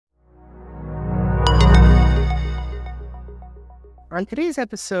On today's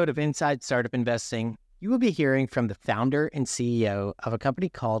episode of Inside Startup Investing, you will be hearing from the founder and CEO of a company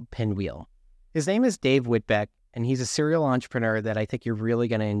called Pinwheel. His name is Dave Witbeck, and he's a serial entrepreneur that I think you're really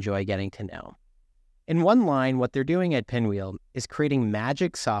going to enjoy getting to know. In one line, what they're doing at Pinwheel is creating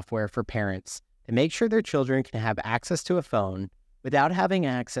magic software for parents to make sure their children can have access to a phone without having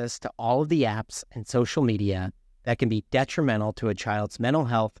access to all of the apps and social media that can be detrimental to a child's mental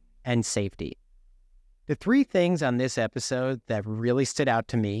health and safety. The three things on this episode that really stood out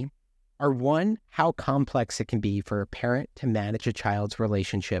to me are: one, how complex it can be for a parent to manage a child's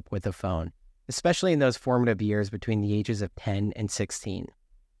relationship with a phone, especially in those formative years between the ages of 10 and 16.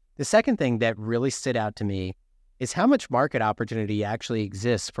 The second thing that really stood out to me is how much market opportunity actually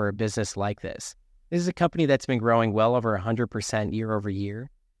exists for a business like this. This is a company that's been growing well over 100% year over year.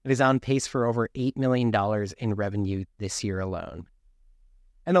 It is on pace for over $8 million in revenue this year alone.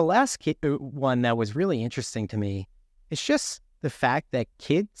 And the last one that was really interesting to me is just the fact that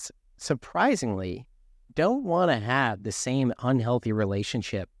kids, surprisingly, don't want to have the same unhealthy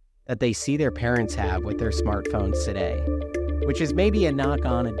relationship that they see their parents have with their smartphones today, which is maybe a knock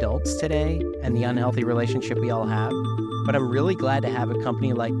on adults today and the unhealthy relationship we all have. But I'm really glad to have a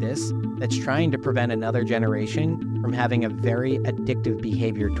company like this that's trying to prevent another generation from having a very addictive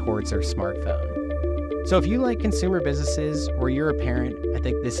behavior towards their smartphone. So if you like consumer businesses or you're a parent, I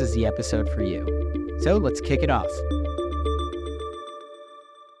think this is the episode for you. So let's kick it off.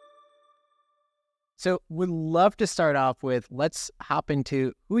 So would love to start off with, let's hop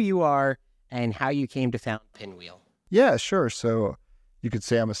into who you are and how you came to found Pinwheel. Yeah, sure. So you could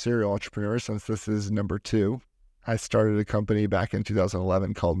say I'm a serial entrepreneur since this is number 2. I started a company back in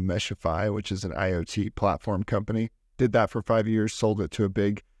 2011 called Meshify, which is an IoT platform company. Did that for 5 years, sold it to a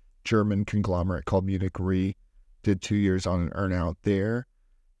big German conglomerate called Munich Re, did 2 years on an earn-out there.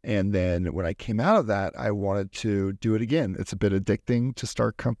 And then when I came out of that, I wanted to do it again. It's a bit addicting to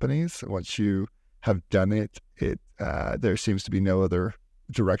start companies. Once you have done it, there seems to be no other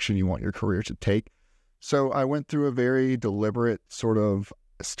direction you want your career to take. So I went through a very deliberate sort of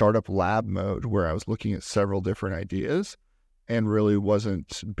startup lab mode where I was looking at several different ideas and really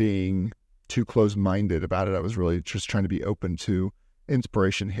wasn't being too close-minded about it. I was really just trying to be open to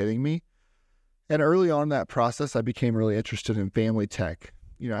inspiration hitting me. And early on in that process, I became really interested in family tech.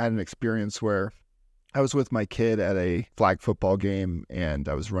 I had an experience where I was with my kid at a flag football game and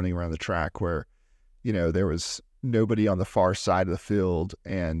I was running around the track where, there was nobody on the far side of the field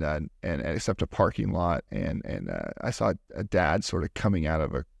and except a parking lot. And I saw a dad sort of coming out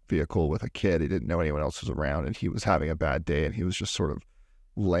of a vehicle with a kid. He didn't know anyone else was around and he was having a bad day and he was just sort of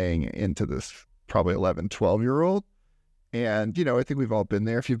laying into this probably 11, 12-year-old. And, I think we've all been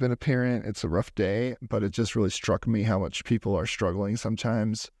there. If you've been a parent, it's a rough day, but it just really struck me how much people are struggling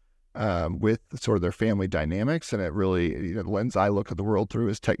sometimes with sort of their family dynamics. And it really, the lens I look at the world through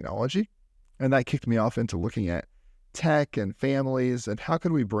is technology. And that kicked me off into looking at tech and families and how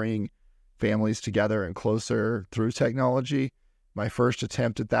could we bring families together and closer through technology. My first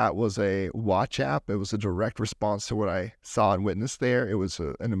attempt at that was a watch app. It was a direct response to what I saw and witnessed there. It was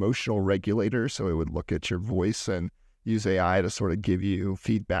an emotional regulator. So it would look at your voice and use AI to sort of give you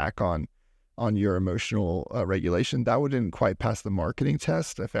feedback on your emotional regulation. That one didn't quite pass the marketing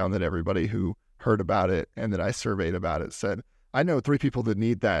test. I found that everybody who heard about it and that I surveyed about it said, I know 3 people that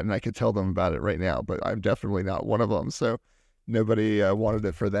need that and I could tell them about it right now, but I'm definitely not one of them. So nobody wanted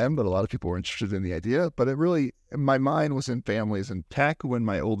it for them, but a lot of people were interested in the idea. But it really, my mind was in families and tech when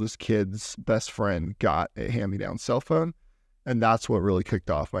my oldest kid's best friend got a hand-me-down cell phone. And that's what really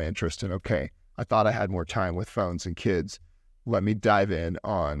kicked off my interest in, okay, I thought I had more time with phones and kids. Let me dive in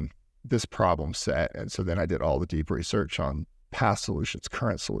on this problem set. And so then I did all the deep research on past solutions,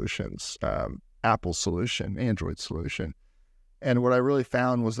 current solutions, Apple solution, Android solution. And what I really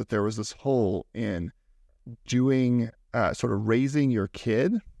found was that there was this hole in doing, sort of raising your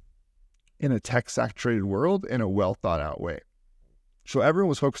kid in a tech-saturated world in a well-thought-out way. So everyone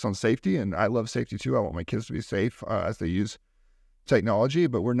was focused on safety, and I love safety too. I want my kids to be safe as they use technology,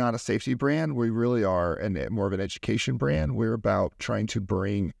 but we're not a safety brand. We really are more of an education brand. We're about trying to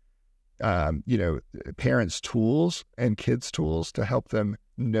bring, parents tools and kids tools to help them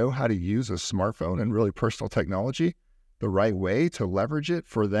know how to use a smartphone and really personal technology the right way to leverage it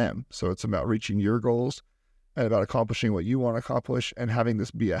for them. So it's about reaching your goals and about accomplishing what you want to accomplish and having this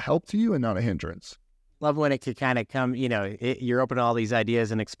be a help to you and not a hindrance. Love when it could kind of come, you're open to all these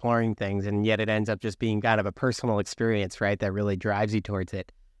ideas and exploring things, and yet it ends up just being kind of a personal experience, right, that really drives you towards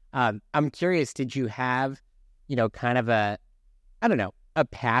it. I'm curious, did you have, kind of a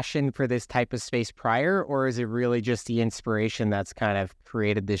passion for this type of space prior, or is it really just the inspiration that's kind of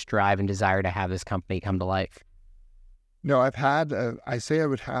created this drive and desire to have this company come to life? No, I've had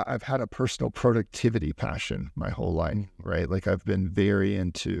a personal productivity passion my whole life, right? Like I've been very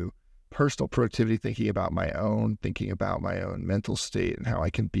into personal productivity, thinking about my own mental state and how I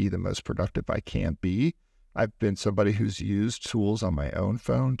can be the most productive I can be. I've been somebody who's used tools on my own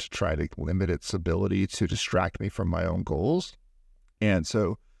phone to try to limit its ability to distract me from my own goals. And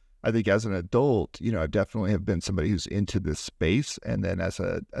so I think as an adult, I definitely have been somebody who's into this space. And then as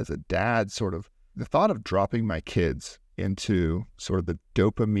a dad, sort of the thought of dropping my kids into sort of the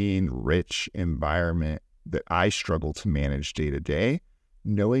dopamine rich environment that I struggle to manage day to day,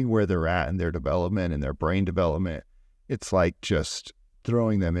 knowing where they're at in their development and their brain development, it's like just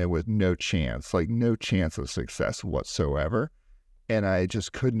throwing them in with no chance of success whatsoever. And I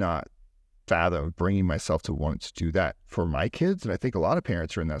just could not fathom bringing myself to want to do that for my kids. And I think a lot of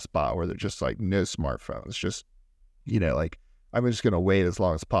parents are in that spot where they're just like, no smartphones, just, like, I'm just going to wait as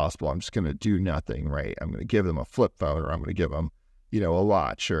long as possible. I'm just going to do nothing, right? I'm going to give them a flip phone, or I'm going to give them, a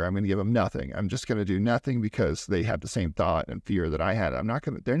watch, or I'm going to give them nothing. I'm just going to do nothing because they have the same thought and fear that I had. They're not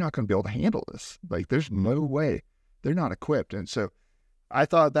going to be able to handle this. Like, there's no way. They're not equipped. And so I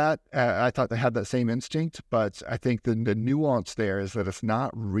thought they had that same instinct, but I think the nuance there is that it's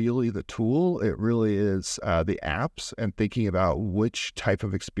not really the tool. It really is the apps, and thinking about which type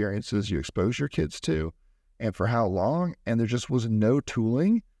of experiences you expose your kids to and for how long. And there just was no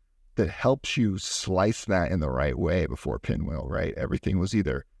tooling that helps you slice that in the right way before Pinwheel, right? Everything was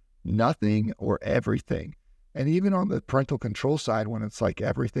either nothing or everything. And even on the parental control side, when it's like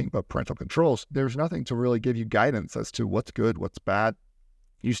everything but parental controls, there's nothing to really give you guidance as to what's good, what's bad.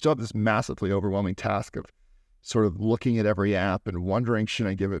 You still have this massively overwhelming task of sort of looking at every app and wondering, should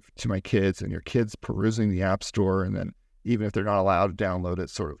I give it to my kids? And your kids perusing the app store. And then even if they're not allowed to download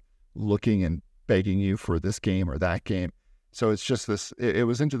it, sort of looking and begging you for this game or that game. So it's just it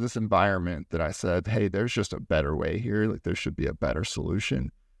was into this environment that I said, hey, there's just a better way here. Like, there should be a better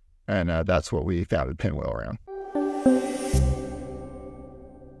solution. And that's what we founded Pinwheel around.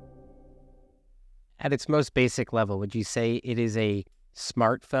 At its most basic level, would you say it is a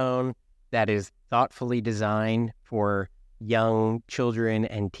smartphone that is thoughtfully designed for young children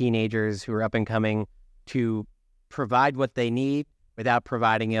and teenagers who are up and coming to provide what they need without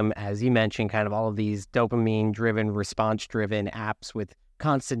providing them, as you mentioned, kind of all of these dopamine-driven, response-driven apps with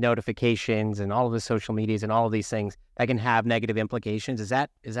constant notifications and all of the social medias and all of these things that can have negative implications? Is that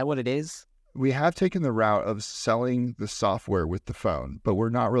what it is? We have taken the route of selling the software with the phone, but we're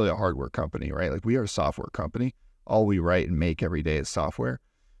not really a hardware company, right? Like, we are a software company. All we write and make every day is software.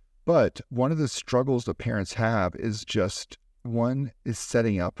 But one of the struggles that parents have is just, one is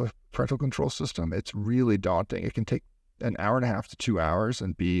setting up a parental control system. It's really daunting. It can take an hour and a half to 2 hours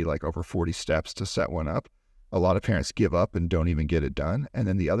and be like over 40 steps to set one up. A lot of parents give up and don't even get it done. And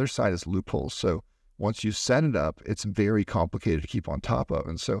then the other side is loopholes. So once you set it up, it's very complicated to keep on top of.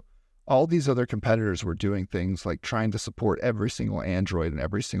 And so all these other competitors were doing things like trying to support every single Android and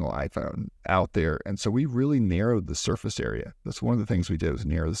every single iPhone out there. And so we really narrowed the surface area. That's one of the things we did, was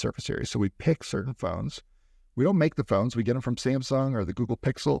narrow the surface area. So we pick certain phones. We don't make the phones. We get them from Samsung or the Google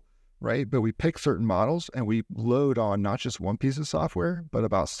Pixel, right? But we pick certain models and we load on not just one piece of software, but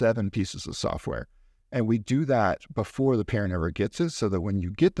about 7 pieces of software. And we do that before the parent ever gets it, so that when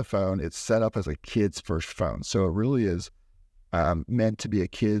you get the phone, it's set up as a kid's first phone. So it really is meant to be a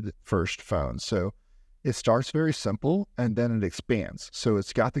kid first phone. So it starts very simple and then it expands. So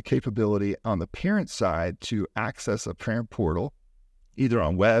it's got the capability on the parent side to access a parent portal, either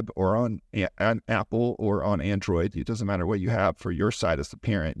on web or on Apple or on Android. It doesn't matter what you have for your side as the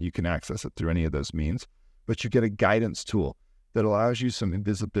parent. You can access it through any of those means, but you get a guidance tool that allows you some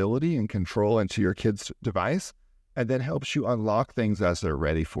invisibility and control into your kid's device, and then helps you unlock things as they're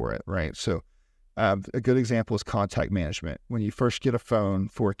ready for it, right? So a good example is contact management. When you first get a phone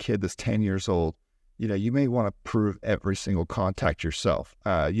for a kid that's 10 years old, you may want to prove every single contact yourself.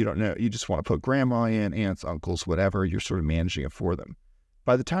 You don't know. You just want to put grandma in, aunts, uncles, whatever. You're sort of managing it for them.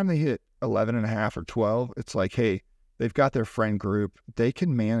 By the time they hit 11 and a half or 12, it's like, hey, they've got their friend group. They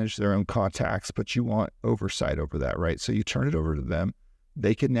can manage their own contacts, but you want oversight over that, right? So you turn it over to them.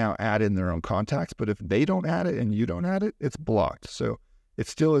 They can now add in their own contacts, but if they don't add it and you don't add it, it's blocked. So it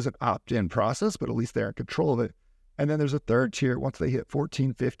still is an opt-in process, but at least they're in control of it. And then there's a third tier. Once they hit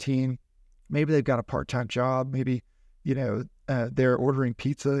 14, 15, maybe they've got a part-time job. Maybe, they're ordering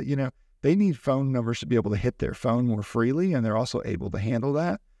pizza. They need phone numbers to be able to hit their phone more freely, and they're also able to handle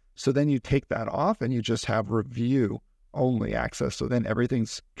that. So then you take that off and you just have review-only access. So then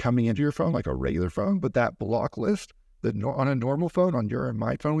everything's coming into your phone like a regular phone, but that block list, on a normal phone, on your and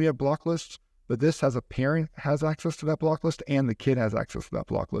my phone, we have block lists. But this has a parent has access to that block list and the kid has access to that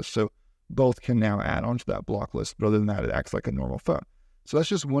block list. So both can now add onto that block list. But other than that, it acts like a normal phone. So that's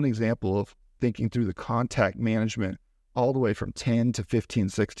just one example of thinking through the contact management all the way from 10 to 15,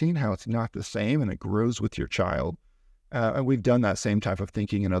 16, how it's not the same and it grows with your child. And we've done that same type of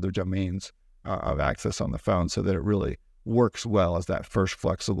thinking in other domains of access on the phone so that it really works well as that first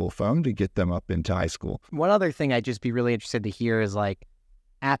flexible phone to get them up into high school. One other thing I'd just be really interested to hear is like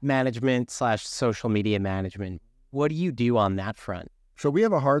app management / social media management. What do you do on that front? So we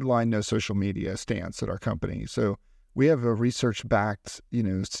have a hardline no social media stance at our company. So we have a research-backed,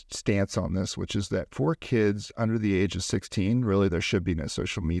 stance on this, which is that for kids under the age of 16, really there should be no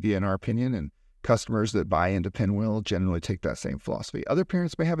social media in our opinion. And customers that buy into Pinwheel generally take that same philosophy. Other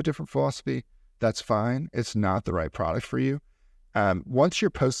parents may have a different philosophy. That's fine. It's not the right product for you. Once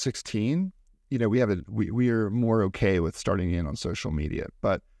you're post 16, we are more okay with starting in on social media.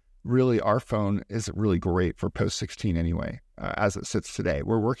 But really, our phone isn't really great for post 16 anyway, as it sits today.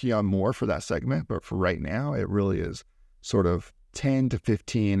 We're working on more for that segment, but for right now, it really is sort of 10 to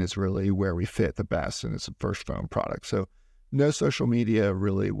 15 is really where we fit the best, and it's a first phone product. So no social media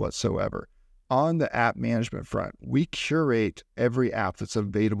really whatsoever. On the app management front, we curate every app that's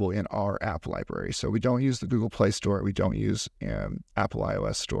available in our app library. So we don't use the Google Play Store. We don't use Apple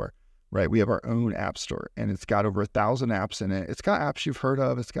iOS Store, right? We have our own app store, and it's got over 1,000 apps in it. It's got apps you've heard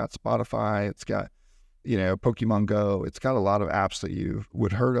of. It's got Spotify. It's got, Pokemon Go. It's got a lot of apps that you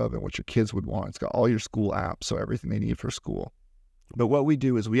would heard of and what your kids would want. It's got all your school apps, so everything they need for school. But what we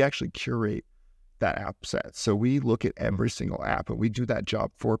do is we actually curate that app set. So we look at every single app, and we do that job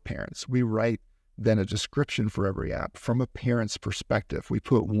for parents. We write then a description for every app from a parent's perspective. We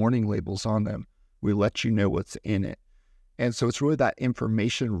put warning labels on them. We let you know what's in it. And so it's really that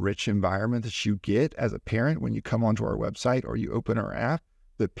information-rich environment that you get as a parent when you come onto our website or you open our app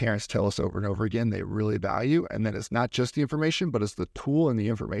that parents tell us over and over again they really value. And then it's not just the information, but it's the tool and the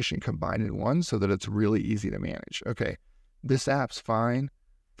information combined in one so that it's really easy to manage. Okay, this app's fine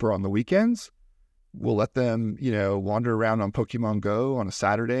for on the weekends. We'll let them, wander around on Pokemon Go on a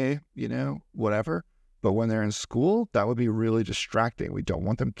Saturday, whatever. But when they're in school, that would be really distracting. We don't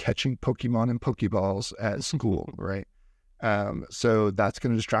want them catching Pokemon and Pokeballs at school, right? So that's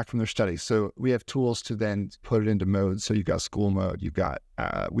going to distract from their studies. So we have tools to then put it into modes. So you've got school mode, you've got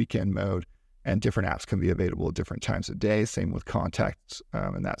weekend mode, and different apps can be available at different times of day. Same with contacts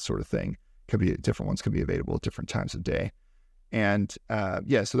and that sort of thing. Different ones can be available at different times of day. And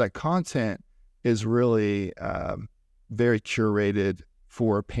so that content is really very curated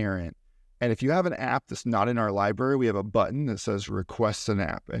for a parent. And if you have an app that's not in our library, we have a button that says request an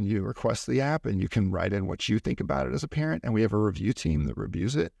app, and you request the app and you can write in what you think about it as a parent. And we have a review team that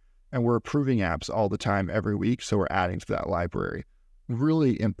reviews it, and we're approving apps all the time, every week. So we're adding to that library,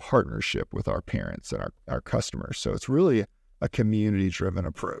 really in partnership with our parents and our customers. So it's really a community-driven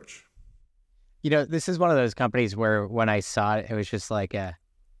approach. This is one of those companies where when I saw it, it was just like,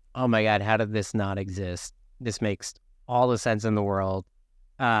 oh my God, how did this not exist? This makes all the sense in the world.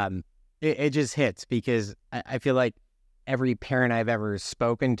 It just hits because I feel like every parent I've ever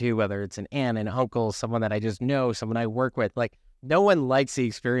spoken to, whether it's an aunt, an uncle, someone that I just know, someone I work with, like no one likes the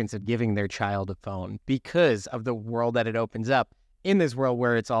experience of giving their child a phone because of the world that it opens up in this world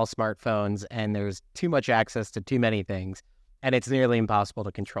where it's all smartphones and there's too much access to too many things and it's nearly impossible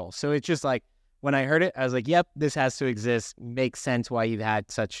to control. So it's just like, when I heard it, I was like, yep, this has to exist. Makes sense why you've had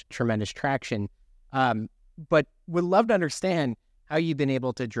such tremendous traction. But would love to understand how you've been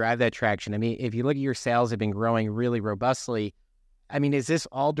able to drive that traction. I mean, if you look at your sales have been growing really robustly. I mean, is this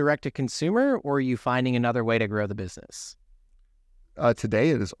all direct to consumer or are you finding another way to grow the business?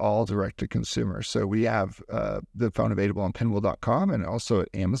 Today, it is all direct to consumer. So we have the phone available on pinwheel.com and also at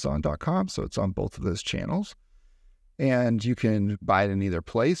amazon.com. So it's on both of those channels. And you can buy it in either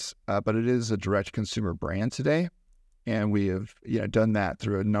place, but it is a direct consumer brand today. And we have done that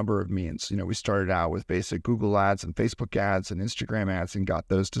through a number of means. We started out with basic Google ads and Facebook ads and Instagram ads and got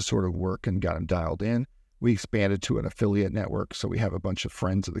those to sort of work and got them dialed in. We expanded to an affiliate network. So we have a bunch of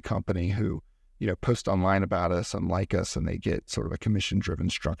friends of the company who, post online about us and like us, and they get sort of a commission-driven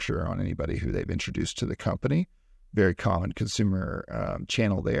structure on anybody who they've introduced to the company. Very common consumer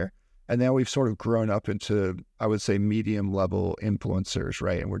channel there. And then we've sort of grown up into, I would say, medium level influencers,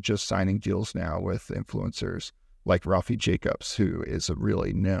 right? And we're just signing deals now with influencers like Ralphie Jacobs, who is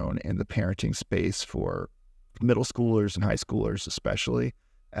really known in the parenting space for middle schoolers and high schoolers, especially,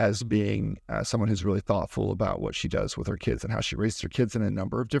 as being someone who's really thoughtful about what she does with her kids and how she raises her kids in a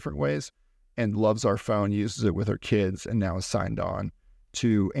number of different ways, and loves our phone, uses it with her kids, and now is signed on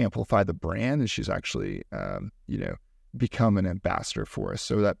to amplify the brand. And she's actually, become an ambassador for us.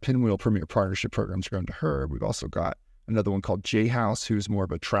 So that Pinwheel Premier Partnership Program's grown to her. We've also got another one called J House, who's more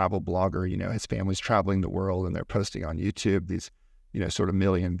of a travel blogger. His family's traveling the world and they're posting on YouTube these, sort of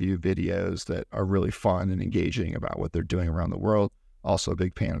million view videos that are really fun and engaging about what they're doing around the world. Also a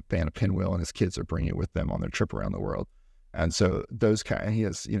big fan of Pinwheel, and his kids are bringing it with them on their trip around the world. And so he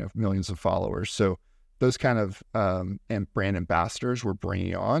has, millions of followers. So those kind of and brand ambassadors we're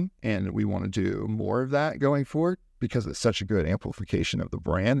bringing on, and we want to do more of that going forward because it's such a good amplification of the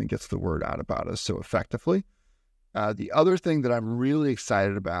brand and gets the word out about us so effectively. The other thing that I'm really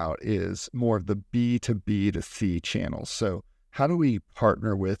excited about is more of the B2B2C channels. So how do we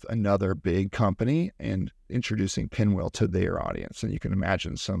partner with another big company and introducing Pinwheel to their audience? And you can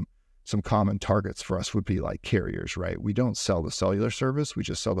imagine some common targets for us would be like carriers, right? We don't sell the cellular service. We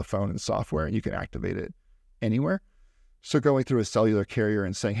just sell the phone and software, and you can activate it anywhere. So going through a cellular carrier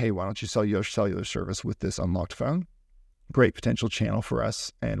and saying, hey, why don't you sell your cellular service with this unlocked phone? Great potential channel for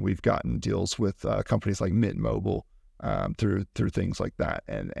us. And we've gotten deals with companies like Mint Mobile through things like that.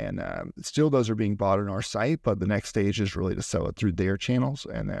 And still those are being bought on our site, but the next stage is really to sell it through their channels,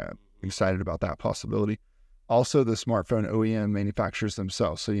 and excited about that possibility. Also, the smartphone OEM manufacturers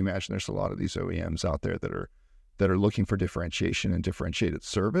themselves. So you imagine there's a lot of these OEMs out there that are looking for differentiation and differentiated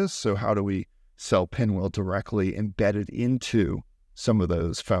service. So how do we sell Pinwheel directly embedded into some of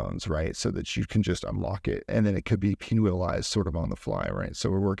those phones, right? So that you can just unlock it, and then it could be Pinwheelized sort of on the fly, right? So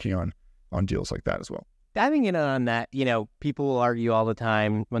we're working on deals like that as well. Diving in on that, people will argue all the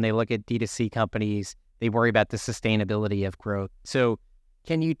time when they look at D2C companies, they worry about the sustainability of growth. So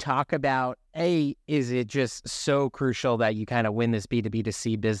can you talk about, is it just so crucial that you kind of win this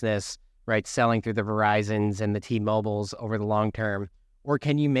B2B2C business, right, selling through the Verizons and the T-Mobiles over the long term? Or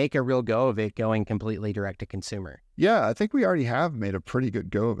can you make a real go of it going completely direct to consumer? Yeah, I think we already have made a pretty good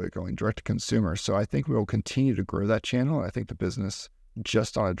go of it going direct to consumer. So I think we will continue to grow that channel. I think the business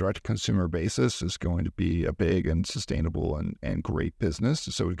just on a direct to consumer basis is going to be a big and sustainable and great business.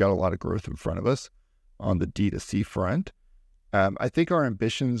 So we've got a lot of growth in front of us on the D2C front. I think our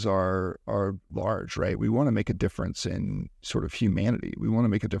ambitions are large, right? We want to make a difference in sort of humanity. We want to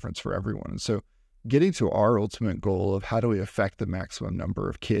make a difference for everyone. And so getting to our ultimate goal of how do we affect the maximum number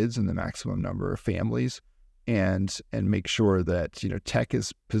of kids and the maximum number of families, and make sure that, tech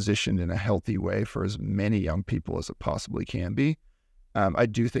is positioned in a healthy way for as many young people as it possibly can be. I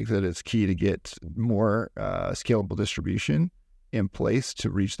do think that it's key to get more scalable distribution in place to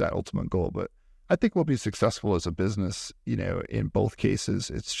reach that ultimate goal. But I think we'll be successful as a business, in both cases.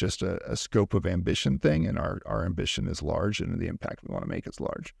 It's just a scope of ambition thing, and our ambition is large, and the impact we want to make is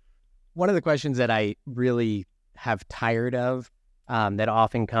large. One of the questions that I really have tired of that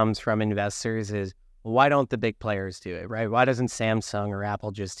often comes from investors is, why don't the big players do it, right? Why doesn't Samsung or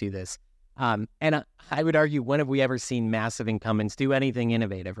Apple just do this? And I would argue, when have we ever seen massive incumbents do anything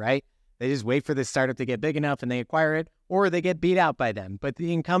innovative, right? They just wait for this startup to get big enough and they acquire it, or they get beat out by them. But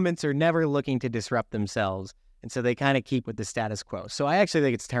the incumbents are never looking to disrupt themselves. And so they kind of keep with the status quo. So I actually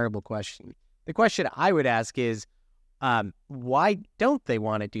think it's a terrible question. The question I would ask is, why don't they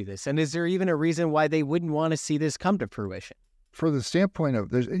want to do this? And is there even a reason why they wouldn't want to see this come to fruition? For the standpoint of,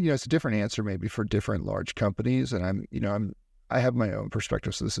 there's, it's a different answer maybe for different large companies. And I have my own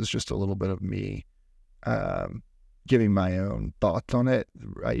perspective. So this is just a little bit of me giving my own thoughts on it.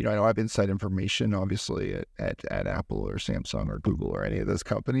 I know I have inside information, obviously, at Apple or Samsung or Google or any of those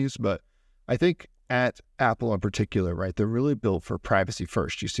companies. But I think at Apple in particular, right, they're really built for privacy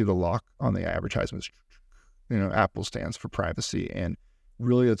first. You see the lock on the advertisements. Apple stands for privacy. And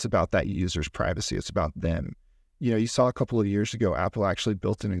really it's about that user's privacy. It's about them. You saw a couple of years ago, Apple actually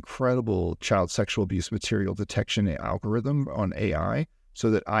built an incredible child sexual abuse material detection algorithm on AI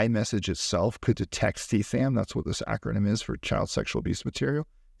so that iMessage itself could detect CSAM. That's what this acronym is for child sexual abuse material.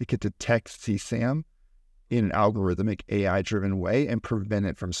 It could detect CSAM in an algorithmic AI-driven way and prevent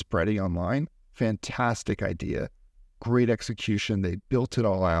it from spreading online. Fantastic idea. Great execution. They built it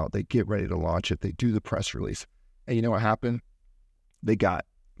all out. They get ready to launch it. They do the press release. And you know what happened? They got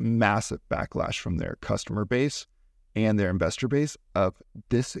massive backlash from their customer base and their investor base of,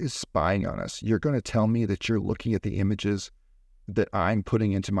 this is spying on us. You're going to tell me that you're looking at the images that I'm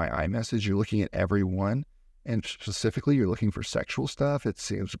putting into my iMessage. You're looking at every one, and specifically you're looking for sexual stuff. It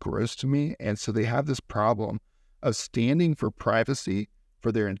seems gross to me. And so they have this problem of standing for privacy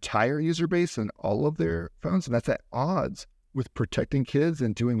for their entire user base and all of their phones. And that's at odds with protecting kids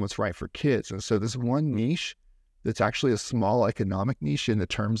and doing what's right for kids. And so this one niche that's actually a small economic niche in the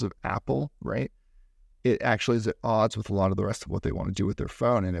terms of Apple, right? It actually is at odds with a lot of the rest of what they want to do with their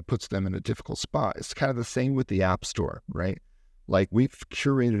phone, and it puts them in a difficult spot. It's kind of the same with the App Store, right? Like, we've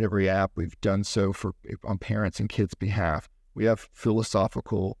curated every app. We've done so on parents and kids' behalf. We have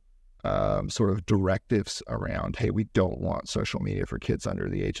philosophical sort of directives around, hey, we don't want social media for kids under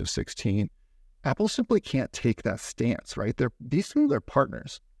the age of 16. Apple simply can't take that stance, right? These are their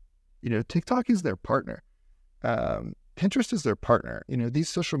partners. TikTok is their partner. Pinterest is their partner. These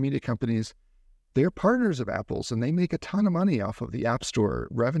social media companies, they're partners of Apple's, and they make a ton of money off of the App Store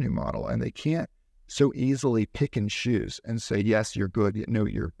revenue model, and they can't so easily pick and choose and say, yes, you're good, no,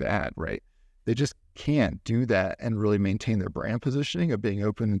 you're bad, right? They just can't do that and really maintain their brand positioning of being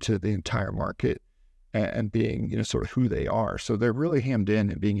open to the entire market and being, sort of who they are. So they're really hammed in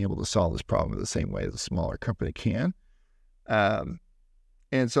and being able to solve this problem the same way as a smaller company can. And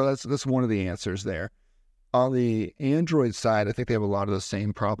so that's one of the answers there. On the Android side, I think they have a lot of the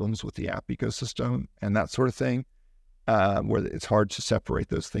same problems with the app ecosystem and that sort of thing, where it's hard to separate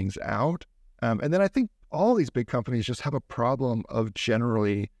those things out. And then I think all these big companies just have a problem of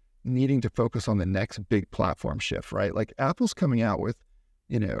generally needing to focus on the next big platform shift, right? Like Apple's coming out with,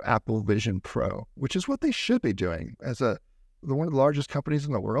 Apple Vision Pro, which is what they should be doing. As one of the largest companies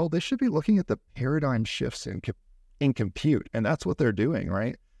in the world, they should be looking at the paradigm shifts in compute. And that's what they're doing,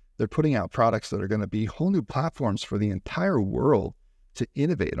 right? They're putting out products that are going to be whole new platforms for the entire world to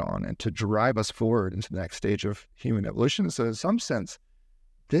innovate on and to drive us forward into the next stage of human evolution. So in some sense,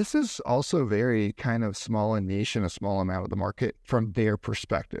 this is also very kind of small in niche and a small amount of the market from their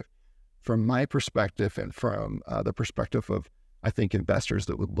perspective. From my perspective and from the perspective of, I think, investors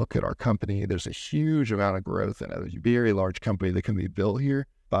that would look at our company, there's a huge amount of growth and a very large company that can be built here.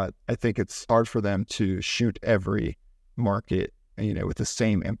 But I think it's hard for them to shoot every market, with the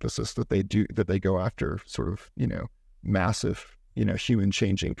same emphasis that they go after sort of, massive, human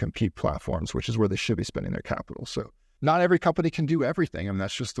changing compute platforms, which is where they should be spending their capital. So not every company can do everything. I mean,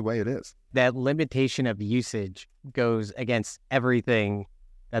 that's just the way it is. That limitation of usage goes against everything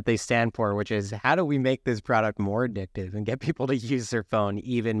that they stand for, which is how do we make this product more addictive and get people to use their phone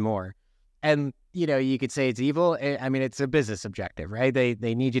even more? And, you could say it's evil. I mean, it's a business objective, right?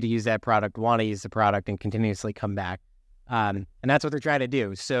 They need you to use that product, want to use the product and continuously come back. And that's what they're trying to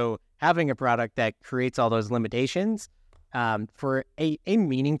do. So having a product that creates all those limitations for a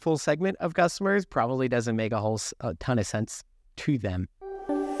meaningful segment of customers probably doesn't make a ton of sense to them.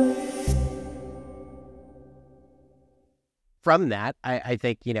 From that, I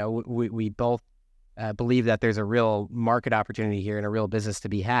think, we both believe that there's a real market opportunity here and a real business to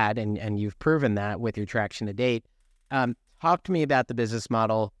be had. And you've proven that with your traction to date. Talk to me about the business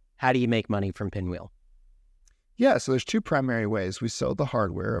model. How do you make money from Pinwheel? Yeah, so there's two primary ways. We sell the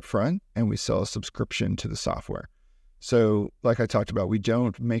hardware up front and we sell a subscription to the software. So like I talked about, we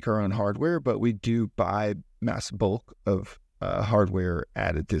don't make our own hardware, but we do buy mass bulk of hardware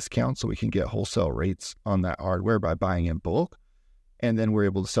at a discount, so we can get wholesale rates on that hardware by buying in bulk. And then we're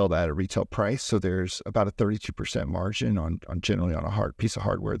able to sell that at a retail price. So there's about a 32% margin on generally on a hard piece of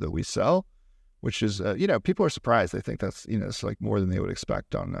hardware that we sell, which is, people are surprised. They think that's, it's like more than they would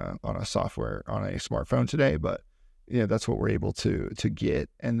expect on a software, on a smartphone today. But, that's what we're able to get.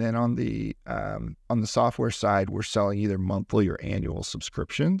 And then on the software side, we're selling either monthly or annual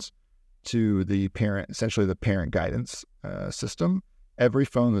subscriptions to the parent, essentially the parent guidance system. Every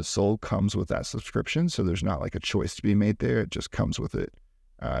phone that's sold comes with that subscription. So there's not like a choice to be made there. It just comes with it.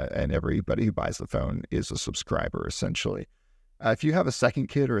 And everybody who buys the phone is a subscriber, essentially. If you have a second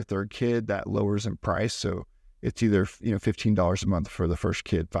kid or a third kid, that lowers in price. So it's either, $15 a month for the first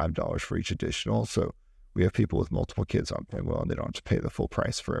kid, $5 for each additional. So we have people with multiple kids on Pinwheel and they don't have to pay the full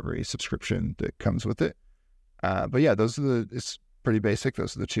price for every subscription that comes with it. But yeah, it's pretty basic.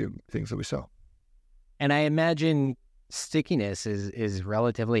 Those are the two things that we sell. And I imagine stickiness is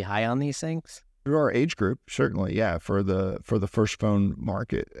relatively high on these things. Through our age group, certainly, yeah. For the first phone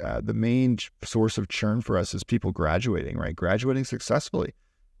market, the main source of churn for us is people graduating, right? Graduating successfully.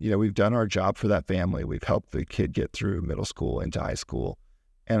 We've done our job for that family. We've helped the kid get through middle school into high school,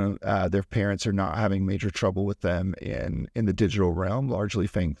 and their parents are not having major trouble with them in the digital realm, largely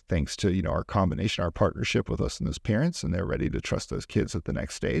thanks to our combination, our partnership with us and those parents, and they're ready to trust those kids at the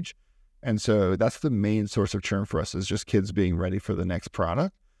next stage. And so that's the main source of churn for us, is just kids being ready for the next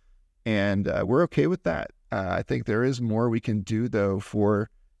product. And we're okay with that. I think there is more we can do, though,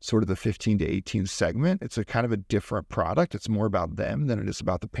 for sort of the 15 to 18 segment. It's a kind of a different product. It's more about them than it is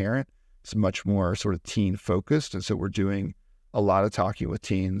about the parent. It's much more sort of teen focused. And so we're doing a lot of talking with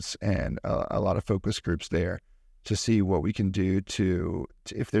teens and a lot of focus groups there to see what we can do to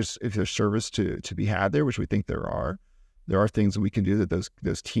if there's service to be had there, which we think there are things that we can do that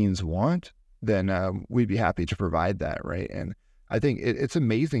those teens want, then we'd be happy to provide that, right? And I think it's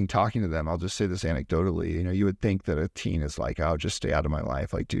amazing talking to them. I'll just say this anecdotally. You would think that a teen is like, "Oh, just stay out of my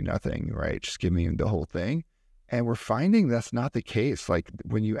life, like do nothing, right? Just give me the whole thing." And we're finding that's not the case. Like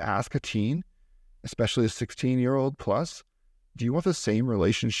when you ask a teen, especially a 16-year-old plus, do you want the same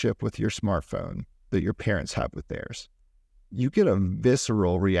relationship with your smartphone that your parents have with theirs? You get a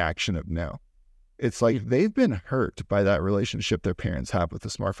visceral reaction of no. It's like they've been hurt by that relationship their parents have with the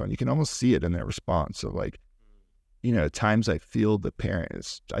smartphone. You can almost see it in their response of like, at times I feel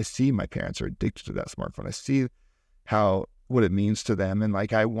I see my parents are addicted to that smartphone. I see what it means to them. And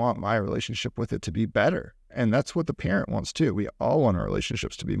like, I want my relationship with it to be better. And that's what the parent wants too. We all want our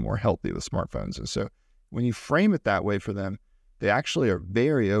relationships to be more healthy with smartphones. And so when you frame it that way for them, they actually are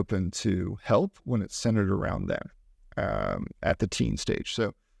very open to help when it's centered around them at the teen stage.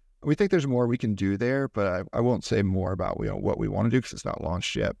 So we think there's more we can do there, but I won't say more about what we want to do because it's not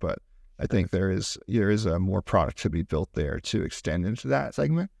launched yet. But I think there is a more product to be built there to extend into that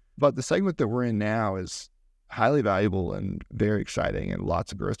segment. But the segment that we're in now is highly valuable and very exciting and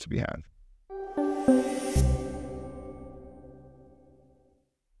lots of growth to be had.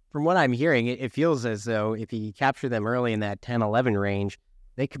 From what I'm hearing, it feels as though if you capture them early in that 10, 11 range,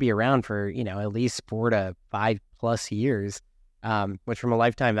 they could be around for, at least 4 to 5 plus years, which from a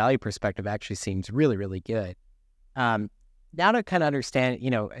lifetime value perspective actually seems really, really good. Now to kind of understand,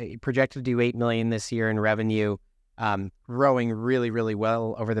 projected to do $8 million this year in revenue, growing really, really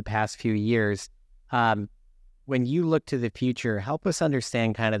well over the past few years. When you look to the future, help us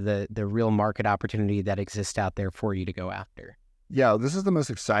understand kind of the real market opportunity that exists out there for you to go after. Yeah, this is the most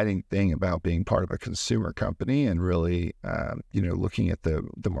exciting thing about being part of a consumer company and really, looking at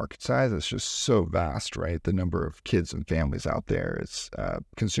the market size. It's just so vast, right? The number of kids and families out there. It's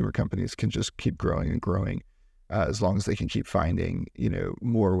consumer companies can just keep growing and growing as long as they can keep finding,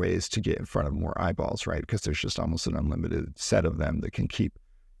 more ways to get in front of more eyeballs, right? Because there's just almost an unlimited set of them that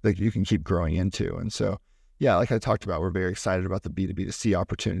you can keep growing into. And so, yeah, like I talked about, we're very excited about the B2B2C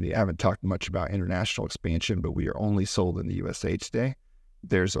opportunity. I haven't talked much about international expansion, but we are only sold in the USA today.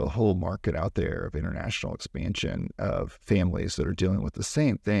 There's a whole market out there of international expansion of families that are dealing with the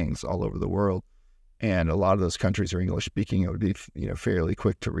same things all over the world. And a lot of those countries are English speaking. It would be, fairly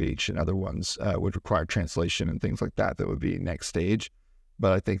quick to reach, and other ones would require translation and things like that. That would be next stage.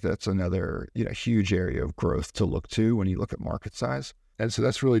 But I think that's another, huge area of growth to look to when you look at market size. And so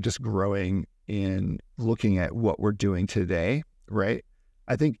that's really just growing in looking at what we're doing today, right?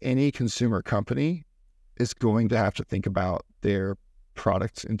 I think any consumer company is going to have to think about their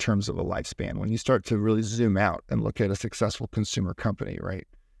products in terms of a lifespan. When you start to really zoom out and look at a successful consumer company, right,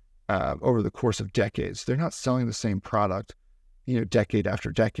 over the course of decades, they're not selling the same product, decade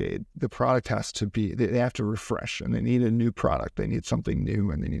after decade. The product has to be, they have to refresh, and they need a new product. They need something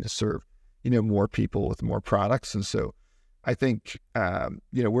new, and they need to serve, more people with more products. And so I think,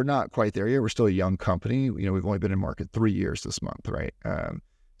 we're not quite there yet. We're still a young company. We've only been in market 3 years this month, right?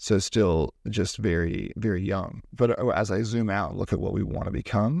 So still just very, very young. But as I zoom out and look at what we want to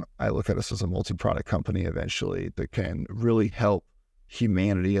become, I look at us as a multi-product company eventually that can really help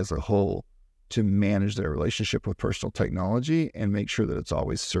humanity as a whole to manage their relationship with personal technology and make sure that it's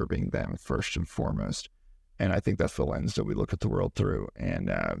always serving them first and foremost. And I think that's the lens that we look at the world through. And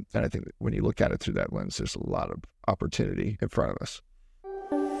I think that when you look at it through that lens, there's a lot of opportunity in front of us.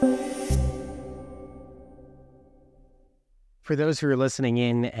 For those who are listening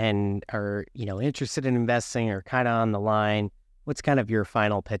in and are, interested in investing or kind of on the line, what's kind of your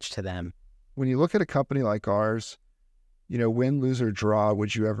final pitch to them? When you look at a company like ours, win, lose, or draw,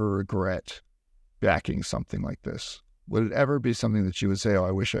 would you ever regret backing something like this? Would it ever be something that you would say, oh,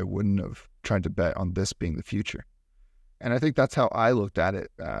 I wish I wouldn't have tried to bet on this being the future? And I think that's how I looked at it.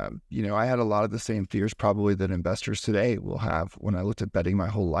 I had a lot of the same fears probably that investors today will have when I looked at betting my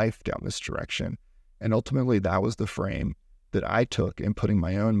whole life down this direction. And ultimately, that was the frame that I took in putting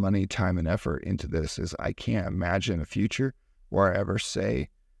my own money, time, and effort into this. Is I can't imagine a future where I ever say,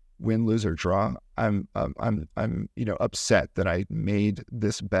 win, lose, or draw. I'm upset that I made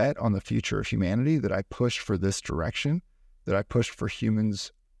this bet on the future of humanity, that I pushed for this direction, that I pushed for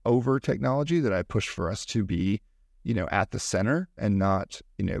humans over technology, that I pushed for us to be, at the center and not,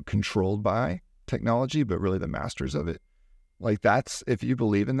 controlled by technology, but really the masters of it. Like that's, if you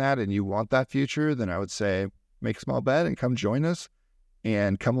believe in that and you want that future, then I would say make a small bet and come join us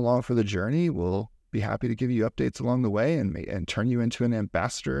and come along for the journey. We'll be happy to give you updates along the way and turn you into an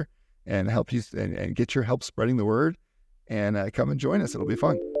ambassador and help you and get your help spreading the word, and come and join us. It'll be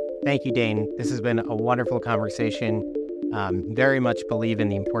fun. Thank you, Dane. This has been a wonderful conversation. Very much believe in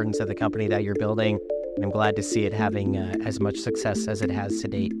the importance of the company that you're building, and I'm glad to see it having as much success as it has to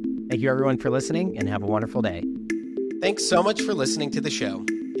date. Thank you, everyone, for listening, and have a wonderful day. Thanks so much for listening to the show.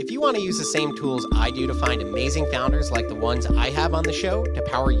 If you want to use the same tools I do to find amazing founders like the ones I have on the show to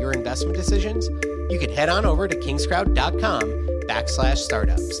power your investment decisions, You can head on over to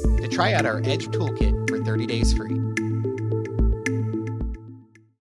kingscrowd.com/startups to try out our Edge Toolkit for 30 days free.